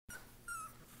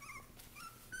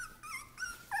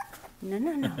No,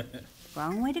 no, no.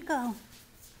 Wrong way to go.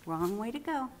 Wrong way to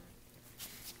go.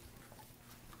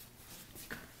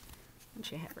 Why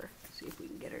don't you have her, see if we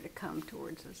can get her to come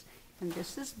towards us. And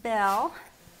this is Belle.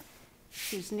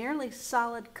 She's nearly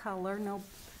solid color,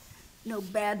 no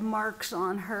bad marks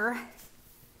on her.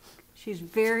 She's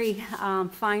very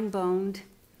fine-boned.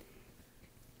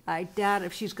 I doubt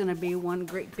if she's going to be one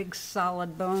great big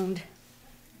solid-boned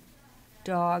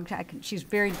dog. She's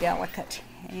very delicate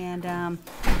and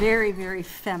very, very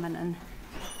feminine.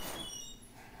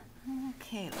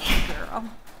 Okay, little girl.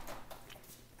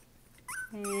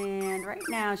 And right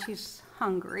now she's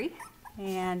hungry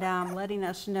and letting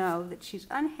us know that she's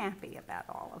unhappy about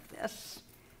all of this.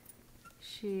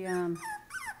 She,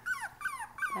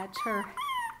 that's her.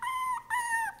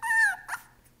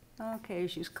 Okay,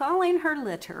 she's calling her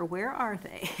litter. Where are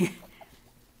they?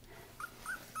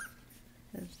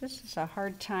 This is a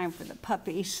hard time for the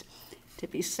puppies to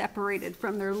be separated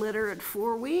from their litter at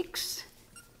 4 weeks.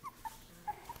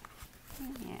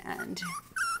 And,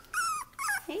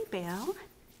 hey, Belle.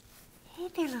 Hey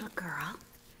there, little girl.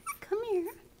 Come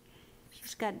here.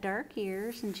 She's got dark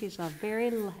ears, and she's a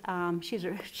very,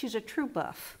 she's a true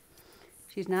buff.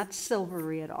 She's not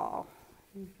silvery at all.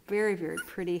 Very, very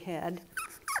pretty head.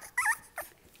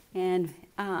 And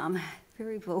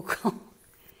very vocal.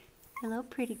 Hello,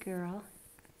 pretty girl.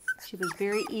 She was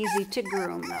very easy to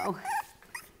groom, though.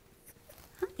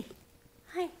 Hi.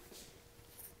 Hi.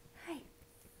 Hi.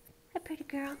 Hi, pretty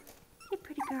girl. Hey,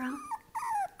 pretty girl.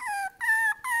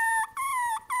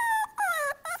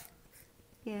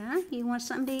 Yeah, you want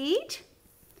something to eat?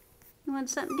 You want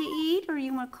something to eat, or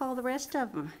you want to call the rest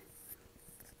of them?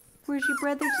 Where's your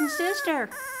brothers and sister?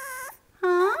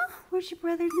 Huh? Where's your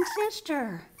brothers and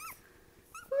sister?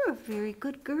 You're a very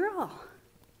good girl.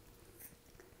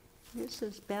 This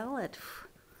is Belle at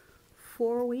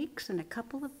 4 weeks and a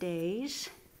couple of days.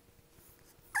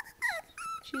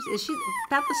 Is she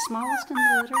about the smallest in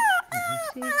the litter?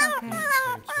 See? Okay.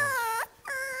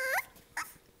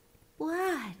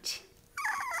 What?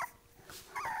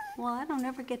 Well, I don't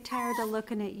ever get tired of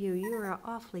looking at you. You're an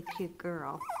awfully cute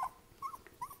girl.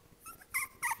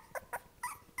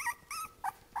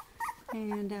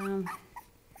 And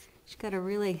she's got a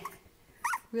really,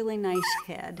 really nice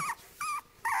head.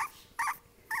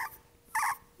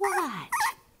 What?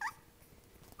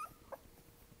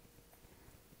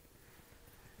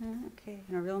 Okay,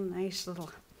 and a real nice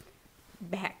little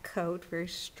back coat, very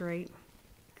straight.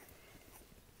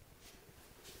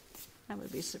 I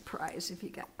would be surprised if you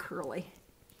got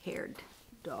curly-haired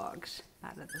dogs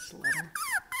out of this litter.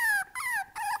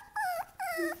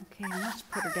 Okay, let's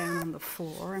put her down on the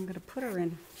floor. I'm going to put her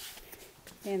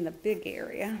in the big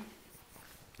area.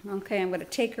 Okay, I'm going to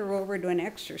take her over to an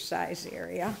exercise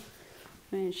area.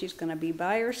 And she's going to be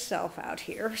by herself out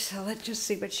here. So let's just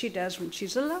see what she does when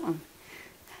she's alone.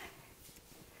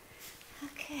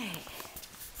 Okay.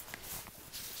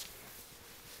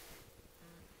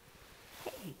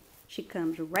 Hey, she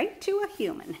comes right to a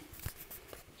human.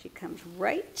 She comes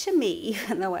right to me,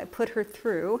 even though I put her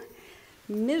through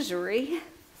misery.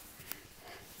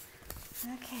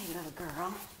 Okay, little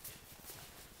girl.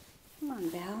 Come on,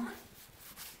 Belle.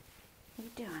 What are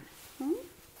you doing?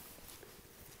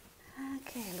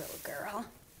 Okay, little girl.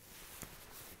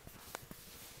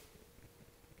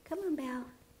 Come on, Belle.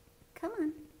 Come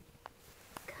on.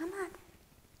 Come on.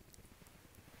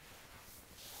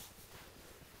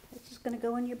 This is going to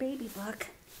go in your baby book.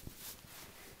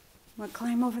 Want to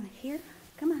climb over here?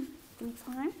 Come on. Can you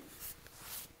climb?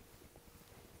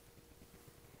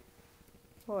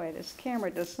 Boy, this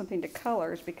camera does something to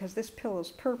colors because this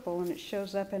pillow's purple and it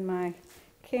shows up in my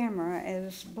camera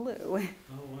as blue.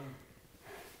 Oh, wow.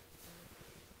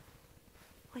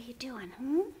 What are you doing,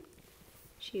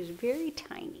 She's very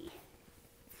tiny.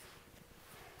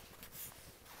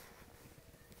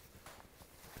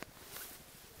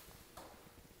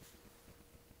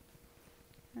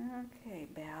 Okay,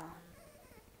 Belle.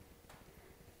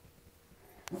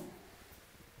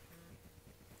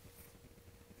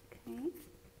 Okay.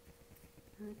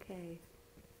 Okay.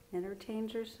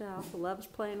 Entertains herself, loves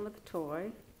playing with a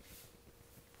toy.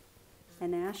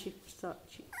 And now she thought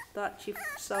she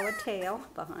saw a tail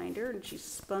behind her, and she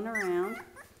spun around.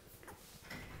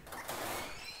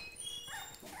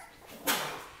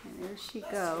 And there she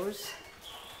goes.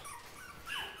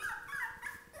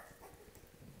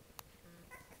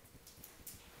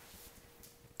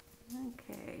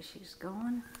 Okay, she's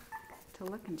going to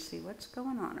look and see what's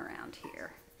going on around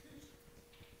here.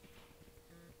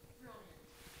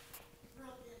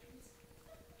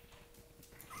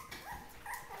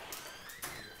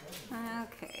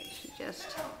 Okay, she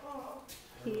just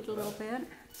heat a little bit.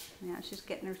 Now she's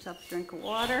getting herself a drink of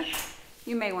water.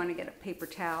 You may want to get a paper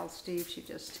towel, Steve. She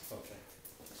doesn't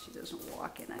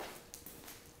walk in it.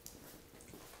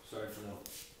 Sarge,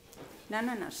 no.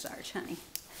 No, Sarge, honey.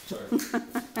 Sarge. Come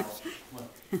on.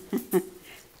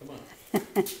 Come on.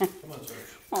 Come on,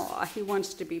 Sarge. Aw, he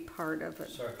wants to be part of it.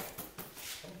 Sarge.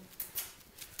 Come on.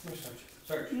 Come here,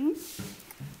 Sarge. Sarge.